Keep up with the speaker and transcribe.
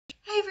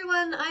Hey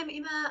everyone, I'm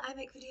Emma. I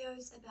make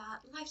videos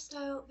about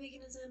lifestyle,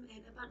 veganism,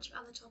 and a bunch of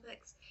other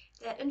topics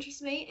that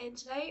interest me, and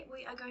today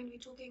we are going to be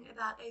talking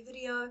about a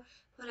video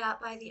put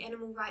out by the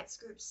animal rights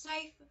group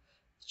SAFE,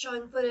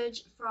 showing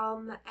footage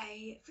from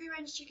a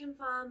free-range chicken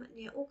farm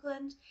near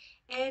Auckland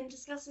and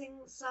discussing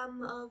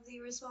some of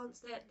the response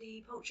that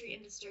the poultry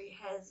industry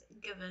has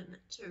given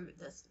to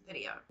this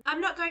video.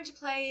 I'm not going to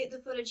play the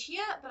footage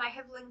here, but I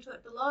have linked to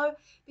it below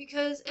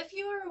because if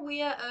you are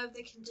aware of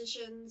the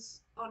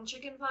conditions on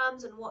chicken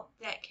farms and what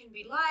that can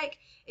be like,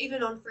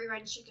 even on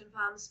free-range chicken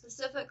farms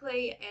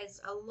specifically,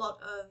 as a lot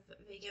of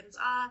vegans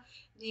are,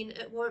 then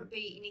it won't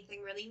be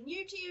anything really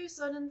new to you,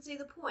 so I didn't see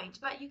the point,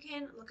 but you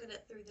can look at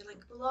it through the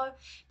link below.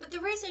 But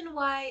the reason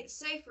why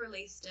SAFE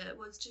released it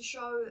was to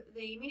show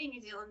the many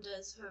New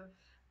Zealanders who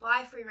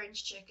buy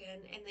free-range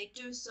chicken, and they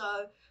do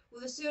so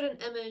with a certain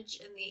image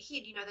in their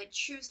head. You know, they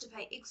choose to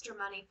pay extra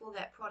money for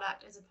that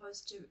product as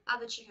opposed to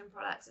other chicken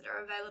products that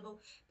are available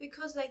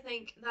because they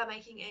think they're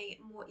making a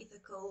more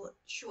ethical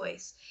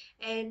choice.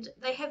 And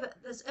they have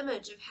this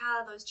image of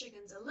how those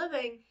chickens are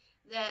living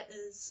that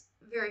is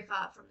very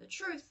far from the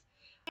truth.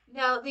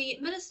 Now, the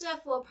Minister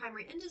for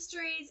Primary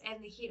Industries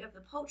and the head of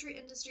the Poultry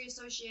Industry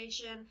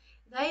Association,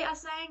 they are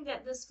saying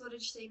that this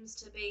footage seems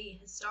to be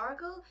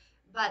historical,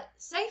 but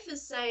SAFE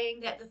is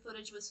saying that the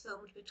footage was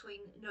filmed between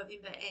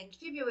November and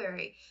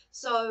February.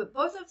 So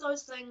both of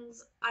those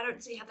things, I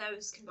don't see how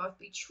those can both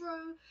be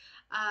true.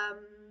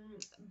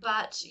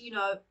 But, you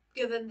know,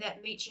 given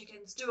that meat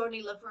chickens do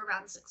only live for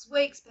around 6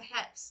 weeks,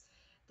 perhaps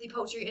the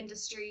poultry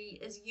industry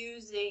is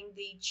using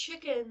the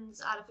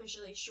chicken's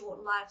artificially short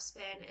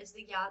lifespan as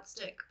the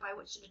yardstick by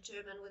which to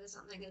determine whether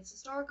something is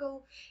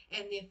historical,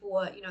 and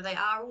therefore, you know, they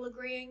are all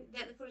agreeing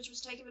that the footage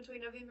was taken between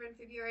November and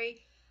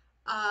February.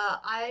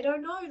 I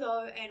don't know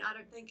though, and I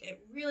don't think it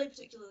really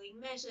particularly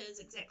matters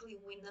exactly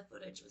when the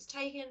footage was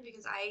taken,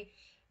 because I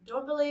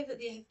don't believe that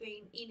there have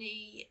been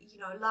any,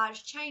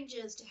 large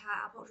changes to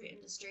how our poultry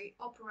industry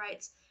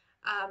operates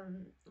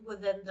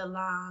within the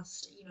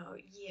last,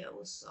 year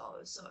or so.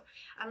 So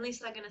unless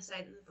they're going to say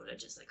that the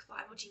footage is like 5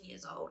 or 10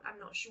 years old, I'm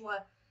not sure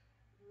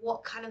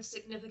what kind of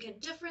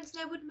significant difference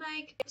that would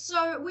make.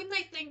 So when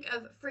they think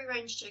of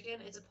free-range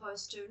chicken as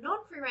opposed to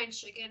non-free-range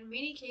chicken,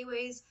 many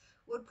Kiwis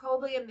would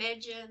probably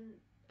imagine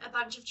a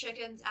bunch of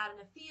chickens out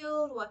in a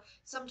field, or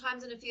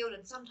sometimes in a field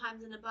and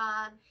sometimes in a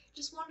barn,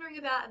 just wandering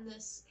about in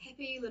this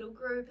happy little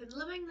group and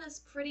living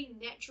this pretty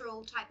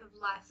natural type of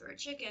life for a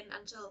chicken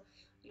until,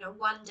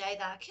 one day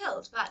they're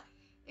killed. But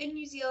in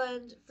New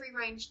Zealand, free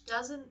range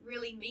doesn't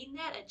really mean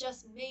that. It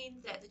just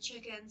means that the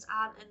chickens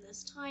aren't in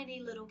this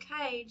tiny little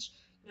cage,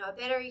 a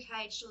battery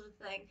cage sort of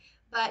thing,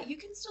 but you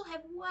can still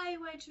have way,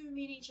 way too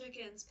many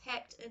chickens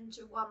packed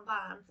into one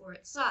barn for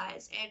its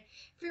size. And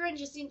free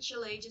range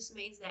essentially just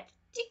means that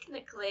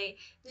technically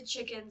the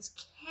chickens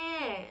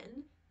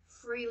can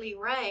freely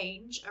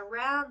range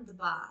around the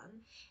barn,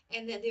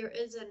 and that there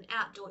is an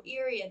outdoor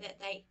area that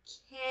they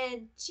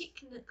can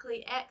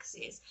technically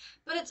access,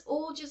 but it's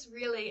all just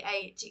really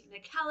a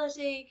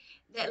technicality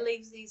that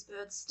leaves these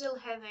birds still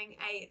having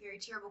a very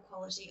terrible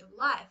quality of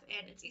life.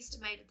 And it's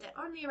estimated that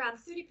only around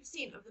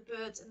 30% of the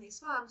birds in these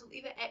farms will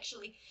ever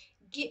actually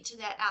get to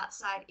that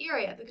outside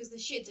area because the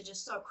sheds are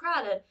just so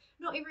crowded.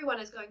 Not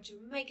everyone is going to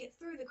make it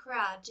through the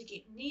crowd to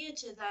get near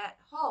to that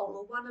hole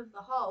or one of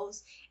the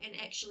holes and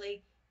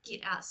actually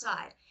get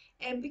outside.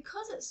 And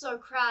because it's so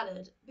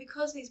crowded,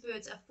 because these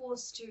birds are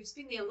forced to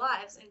spend their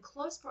lives in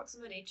close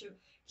proximity to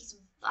just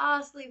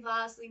vastly,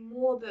 vastly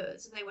more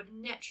birds than they would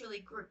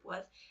naturally group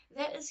with,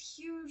 that is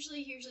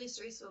hugely, hugely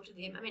stressful to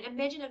them. I mean,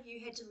 imagine if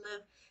you had to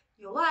live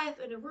your life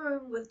in a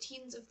room with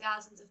tens of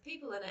thousands of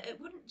people in it. It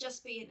wouldn't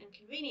just be an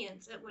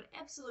inconvenience, it would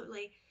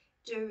absolutely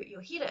do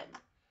your head in.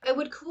 It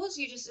would cause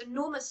you just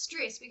enormous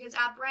stress because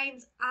our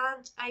brains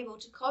aren't able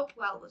to cope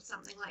well with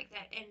something like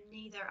that, and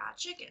neither are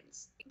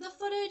chickens. The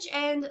footage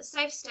and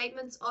SAFE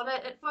statements on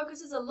it, it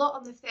focuses a lot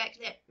on the fact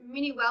that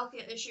many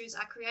welfare issues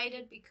are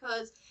created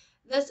because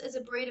this is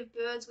a breed of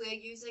birds we are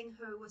using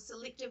who were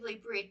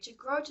selectively bred to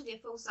grow to their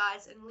full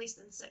size in less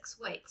than 6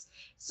 weeks.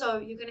 So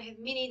you're going to have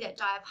many that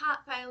die of heart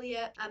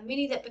failure,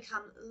 many that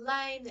become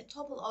lame, that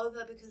topple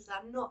over because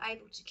they're not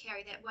able to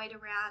carry that weight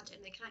around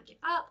and they can't get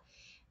up.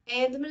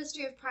 And the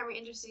Ministry of Primary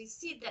Industries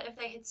said that if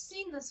they had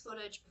seen this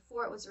footage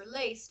before it was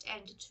released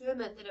and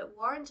determined that it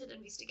warranted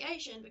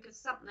investigation because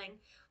something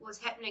was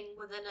happening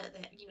within it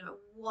that,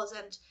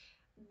 wasn't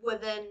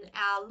within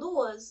our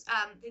laws,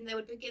 then they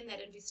would begin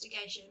that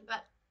investigation.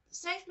 But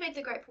SAFE made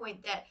the great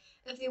point that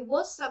if there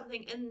was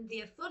something in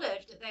their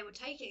footage that they were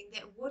taking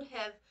that would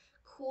have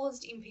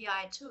caused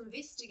MPI to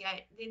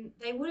investigate, then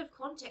they would have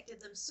contacted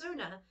them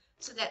sooner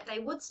so that they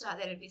would start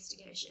that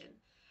investigation.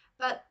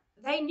 But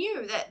they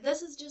knew that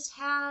this is just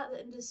how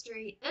the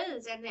industry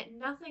is, and that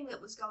nothing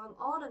that was going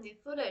on in their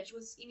footage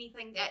was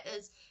anything that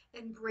is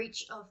in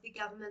breach of the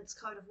government's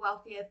code of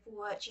welfare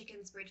for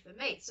chickens bred for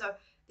meat, so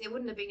there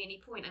wouldn't have been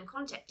any point in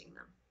contacting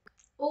them.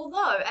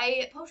 Although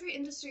a Poultry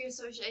Industry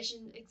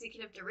Association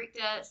executive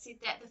director said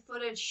that the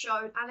footage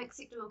showed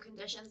unacceptable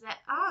conditions that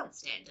aren't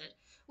standard,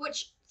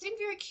 which seemed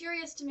very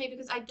curious to me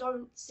because I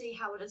don't see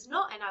how it is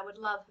not, and I would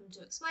love him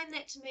to explain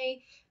that to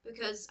me,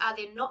 because are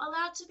there not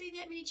allowed to be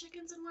that many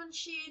chickens in one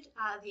shed?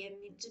 Are there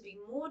meant to be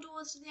more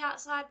doors to the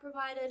outside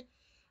provided?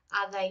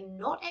 Are they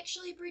not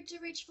actually bred to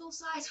reach full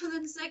size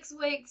within 6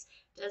 weeks?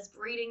 Does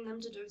breeding them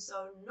to do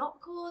so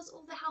not cause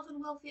all the health and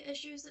welfare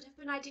issues that have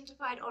been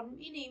identified on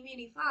many,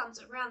 many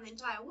farms around the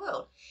entire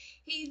world?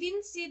 He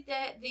then said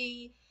that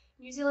the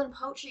New Zealand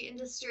poultry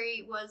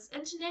industry was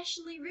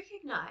internationally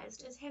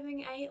recognised as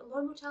having a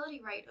low mortality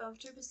rate of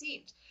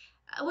 2%,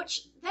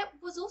 which that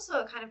was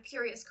also a kind of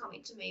curious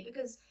comment to me,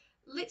 because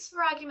let's,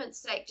 for argument's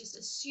sake, just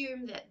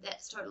assume that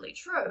that's totally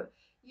true.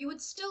 You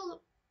would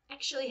still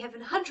actually have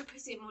an 100%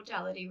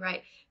 mortality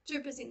rate,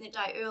 2% that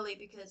die early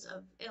because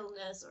of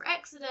illness or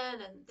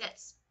accident, and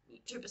that's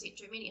 2%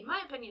 too many in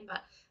my opinion,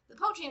 but the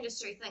poultry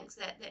industry thinks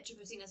that that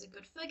 2% is a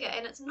good figure,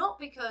 and it's not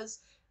because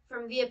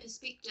from their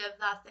perspective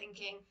they're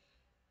thinking,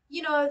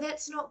 you know,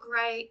 that's not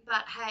great,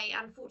 but hey,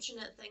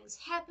 unfortunate things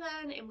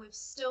happen, and we've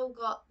still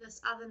got this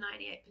other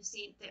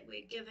 98% that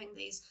we're giving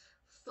these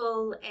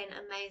full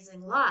and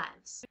amazing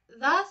lives.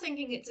 They're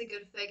thinking it's a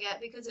good figure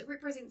because it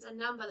represents a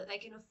number that they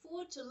can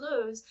afford to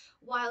lose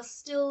while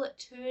still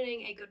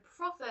turning a good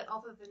profit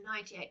off of the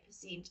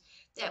 98%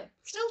 that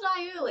still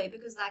die early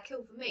because they're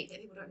killed for meat that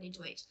people don't need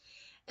to eat.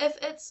 If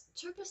it's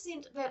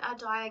 2% that are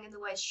dying in the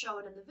ways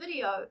shown in the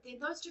video, then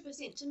those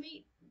 2% to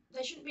me,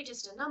 they shouldn't be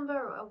just a number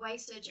or a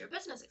wastage or a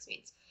business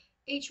expense.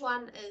 Each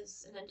one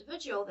is an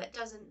individual that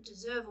doesn't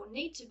deserve or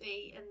need to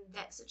be in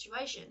that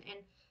situation, and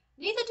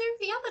neither do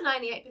the other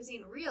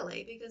 98%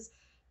 really, because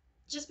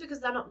just because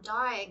they're not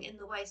dying in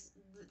the ways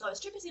that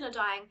those 2% are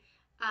dying,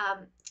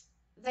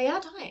 they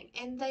are dying,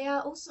 and they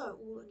are also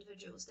all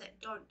individuals that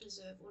don't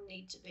deserve or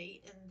need to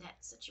be in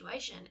that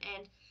situation.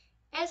 And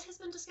as has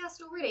been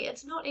discussed already,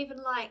 it's not even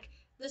like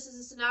this is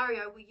a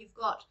scenario where you've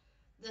got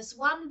this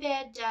one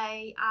bad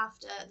day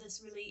after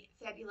this really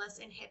fabulous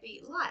and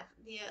happy life.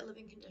 Their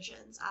living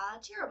conditions are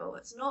terrible.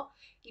 It's not,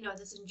 you know,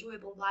 this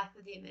enjoyable life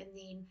for them and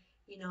then,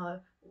 you know,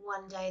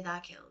 one day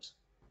they're killed.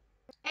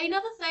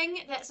 Another thing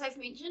that Safe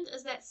mentioned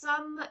is that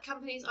some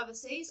companies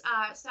overseas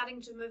are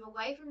starting to move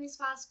away from these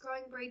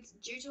fast-growing breeds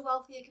due to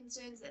welfare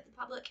concerns that the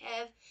public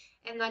have,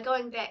 and they're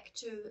going back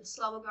to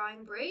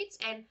slower-growing breeds.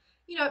 And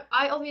you know,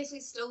 I obviously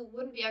still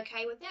wouldn't be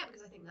okay with that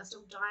because I think they're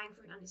still dying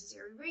for an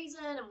unnecessary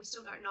reason, and we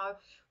still don't know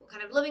what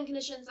kind of living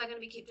conditions they're going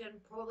to be kept in.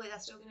 Probably they're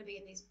still going to be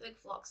in these big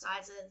flock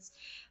sizes.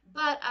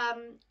 But,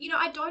 you know,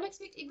 I don't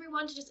expect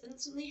everyone to just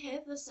instantly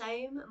have the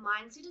same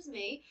mindset as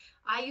me.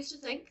 I used to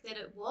think that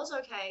it was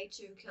okay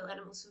to kill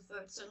animals for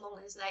food so long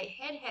as they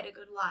had had a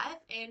good life.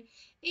 And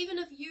even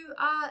if you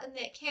are in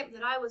that camp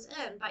that I was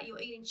in, but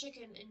you're eating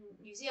chicken in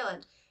New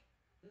Zealand,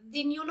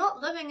 then you're not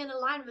living in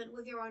alignment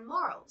with your own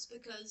morals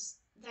because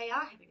they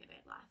are having a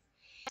bad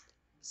life.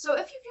 So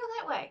if you feel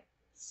that way,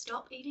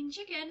 stop eating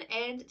chicken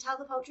and tell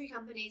the poultry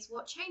companies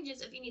what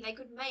changes, if any, they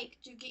could make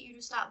to get you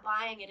to start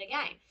buying it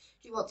again.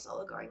 Do you want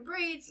slower growing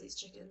breeds, less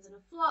chickens in a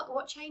flock?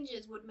 What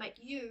changes would make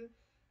you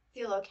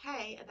feel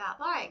okay about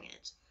buying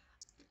it?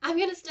 I'm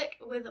going to stick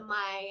with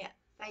my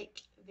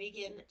fake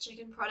vegan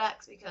chicken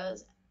products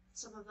because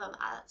some of them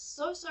are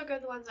so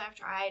good, the ones I've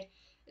tried.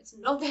 It's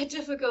not that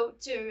difficult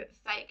to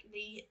fake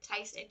the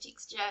taste and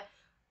texture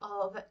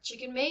of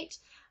chicken meat.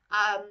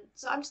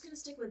 So I'm just going to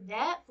stick with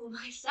that for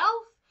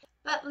myself.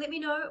 But let me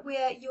know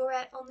where you're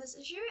at on this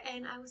issue,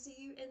 and I will see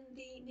you in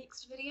the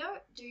next video.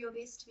 Do your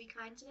best to be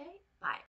kind today. Bye.